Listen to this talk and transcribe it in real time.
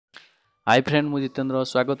Hi friend मु जितेंद्र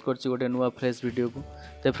स्वागत करछि गोटे नुआ फ्रेश वीडियो को।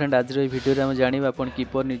 तो फ्रेंड आज वीडियो रे हम जानिबा अपन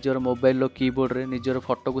कीपर निजर मोबाइल रो कीबोर्ड रे निजर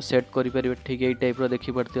फोटो को सेट करि परिबे। ठीक एई टाइप रो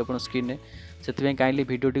देखि परथि अपन स्क्रीन रे। सेति काइंडली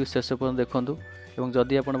वीडियो टी शेष पर्यंत देखंतु एवं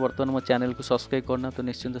जदि अपन वर्तमान मो चैनल को सब्सक्राइब करना तो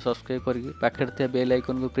निश्चिंत सब्सक्राइब करके पाखे थे बेल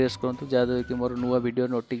आइकन को प्रेस करूँ जहाँद्वारा कि मोर नुआ वीडियो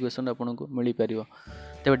नोटिफिकेशन आपको मिल पार।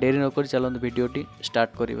 तेज डेरी नक चलते वीडियोटी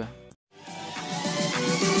स्टार्ट करवा।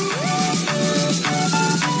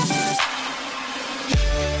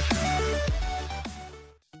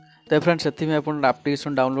 तो फ्रेंड्स से आप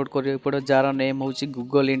एप्लिकेशन डाउनलोड करा पड़े जार नेम हूँ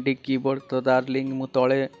गूगल इंडी कीबोर्ड। तो तार लिंक मु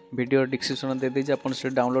तले वीडियो डिस्क्रिप्शन दे दीजिए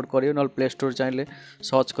आप डाउनलोड करेंगे ना प्ले स्टोर चाहिए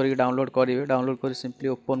सर्च करके डाउनलोड करेंगे। डाउनलोड कर सिंपली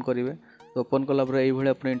ओपन करेंगे। तो ओपन कलापर ये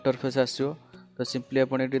अपने इंटरफेस आसो। तो सिंपली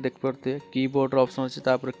आपड़ ये देख पारे कीबोर्ड ऑप्शन अच्छे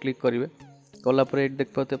तापर क्लिक करेंगे। कलापर ये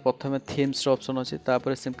देख पाते प्रथम थीम्स ऑप्शन अच्छे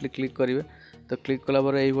तापर सिंपली क्लिक करेंगे। तो क्लिक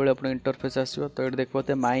कलापर ये अपने इंटरफेस आसो। तो ये देख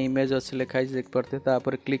पाते माई इमेज अच्छे लिखाई देख पाते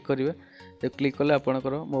तापर क्लिक करेंगे। तो क्लिक कले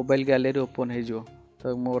आपणकर मोबाइल गैलरी ओपन हो।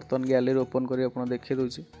 तो बर्तमान गैलरी ओपन कर आप देखी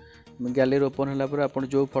दूसरी गैलरी ओपन होगा आप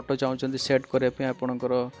जो फोटो चाहते सेट करने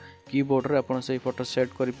आपणकर कीबोर्ड रे आप फोटो सेट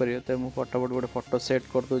करेंगे। तो मुझे फटाफट गोटे फोटो सेट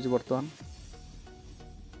कर दूसरी बर्तमान।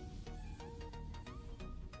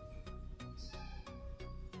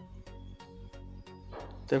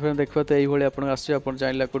 तो फिर देखा तो ये आप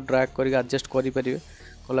चाहिए ड्रैग करके एडजस्ट करेंगे।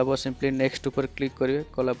 कलापर सिंपली नेक्स्ट ऊपर क्लिक करेंगे।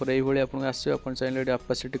 कलापर ये आसो आप चाहिए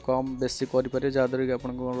आपासिटी कम बेसी करेंगे जहाँद्वारा कि आप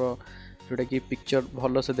जोटा कि पिक्चर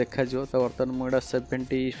भल से देखा। तो बर्तमान मुझे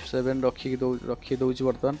 77 रखीदे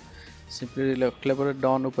बर्तमान सिंपली रखला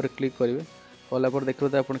डन ऊपर क्लिक करेंगे। कलापर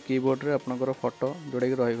देखते आप कीबोर्ड रे आपंकर फोटो जोटा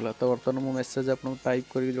कि रहीगला। तो बर्तमान मुझे मेसेज आपको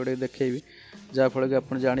टाइप करके जोटा देखेबी जहाँफल कि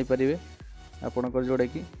आप जानीपर आपंकर जोटा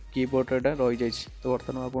कि कीबोर्ड रे रही जाए। तो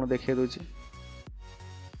बर्तमान आपको देखे दूसरी।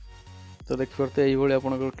 तो देख पारे ये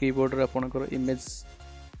आप कीबोर्ड रे आपंकर इमेज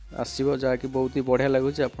आसो जहाँकि बहुत ही बढ़िया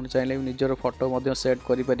लगुच। आप चाहिए निजर फोटो सेट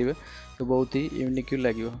करेंगे तो बहुत ही यूनिक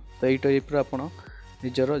लगे। तो यही टाइप आप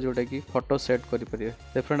निजर जोटा कि फोटो सेट करेंगे।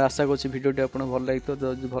 तो फ्रेंड आशा कर वीडियो आपको भल लगी। तो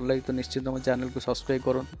भल लगी तो निश्चित मो चैनल को सब्सक्राइब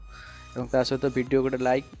करूँ और सहित वीडियो गोटे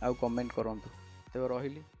लाइक आउ कमेंट करूँ। तो रही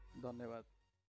धन्यवाद।